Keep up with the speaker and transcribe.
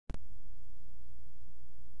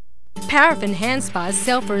Paraffin hand spas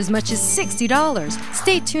sell for as much as $60.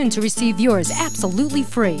 Stay tuned to receive yours absolutely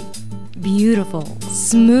free. Beautiful,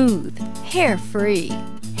 smooth, hair-free.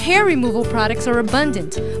 Hair removal products are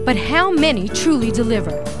abundant, but how many truly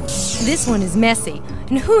deliver? This one is messy,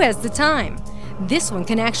 and who has the time? This one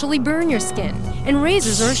can actually burn your skin, and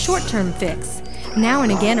razors are a short-term fix. Now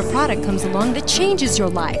and again, a product comes along that changes your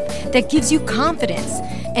life, that gives you confidence,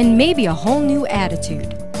 and maybe a whole new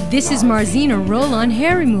attitude. This is Marzena Roll-On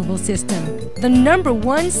Hair Removal System, the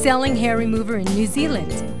 #1 selling hair remover in New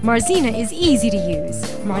Zealand. Marzena is easy to use.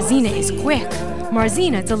 Marzena is quick.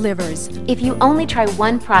 Marzena delivers. If you only try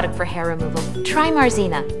one product for hair removal, try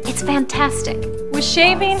Marzena. It's fantastic. With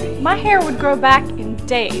shaving, my hair would grow back in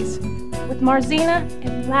days. With Marzena,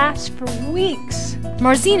 it lasts for weeks.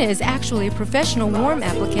 Marzena is actually a professional warm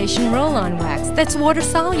application roll-on wax that's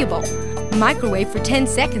water-soluble. Microwave for 10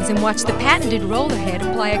 seconds and watch the patented roller head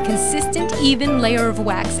apply a consistent, even layer of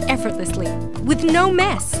wax effortlessly, with no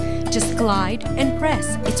mess. Just glide and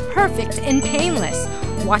press. It's perfect and painless.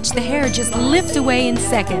 Watch the hair just lift away in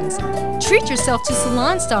seconds. Treat yourself to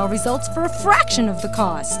salon-style results for a fraction of the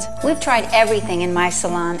cost. We've tried everything in my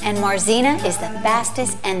salon, and Marzena is the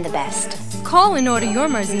fastest and the best. Call and order your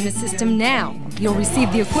Marzena system now. You'll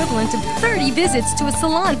receive the equivalent of 30 visits to a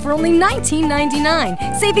salon for only $19.99,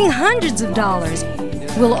 saving hundreds of dollars.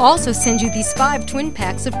 We'll also send you these 5 twin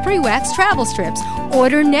packs of pre-wax travel strips.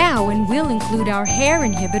 Order now and we'll include our hair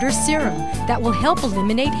inhibitor serum that will help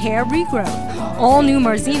eliminate hair regrowth. All new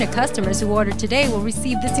Marzena customers who order today will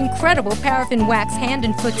receive this incredible paraffin wax hand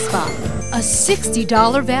and foot spa. A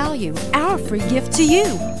 $60 value, our free gift to you.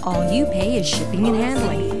 All you pay is shipping and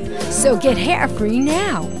handling. So get hair free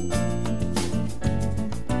now.